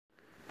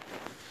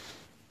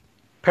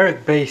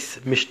Perek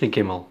Beis Mishnah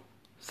Gimel,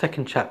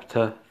 second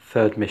chapter,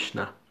 third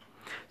Mishnah.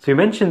 So we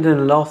mentioned in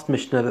the last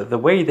Mishnah that the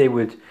way they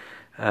would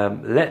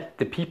let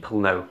the people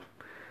know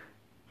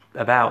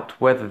about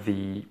whether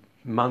the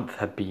month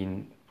had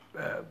been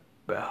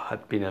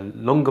a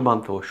longer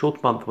month or a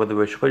short month, whether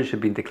Rosh Hashanah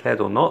had been declared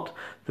or not,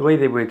 the way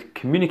they would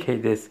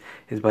communicate this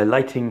is by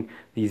lighting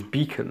these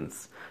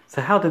beacons.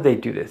 So how did they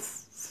do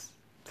this?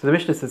 So the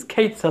Mishnah says,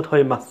 Keitzad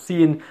hoy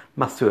masiin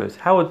masuos.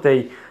 How would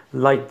they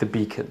light the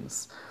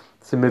beacons?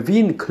 So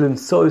Mavin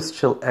klunsos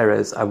shel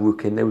erez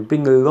arukin. They would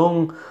bring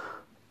long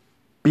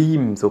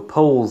beams or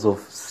poles of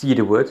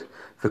cedar wood,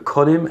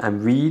 v'konim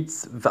and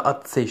reeds,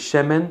 v'atzei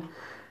shemen.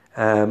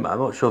 I'm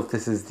not sure if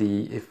this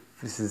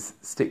is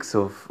sticks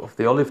of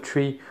the olive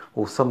tree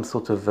or some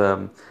sort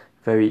of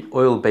very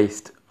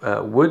oil-based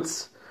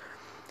woods.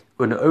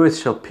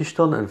 Unaoris shel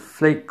pishton and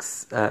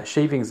flakes,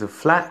 shavings of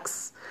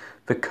flax.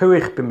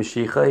 V'korich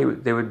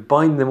b'mishicha. They would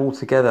bind them all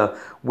together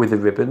with a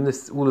ribbon.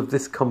 All of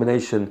this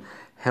combination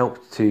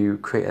helped to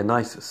create a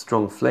nice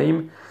strong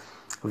flame.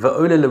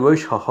 Va'ole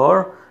lerosh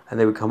hahar, and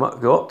they would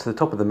go up to the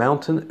top of the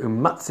mountain.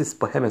 Umatzis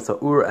bohemes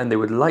ha'ur, and they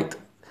would light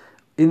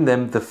in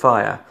them the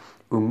fire.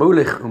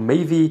 Umolech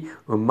umevi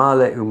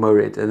umale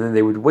umorid, and then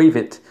they would wave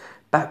it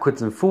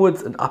backwards and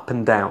forwards and up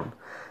and down.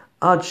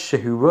 Ad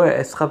shehu roeh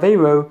es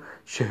chaveiro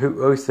shehu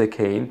osa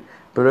kain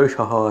berosh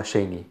hahar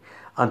sheni,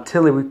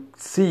 until they would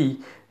see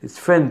his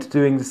friend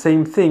doing the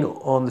same thing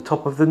on the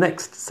top of the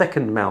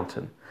second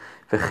mountain.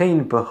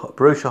 V'chein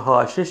berosh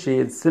hahar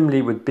shishi, and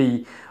similarly would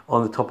be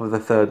on the top of the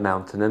third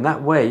mountain. And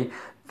that way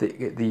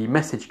the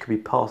message could be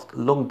passed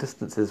long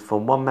distances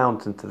from one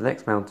mountain to the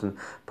next mountain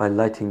by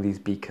lighting these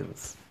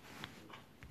beacons.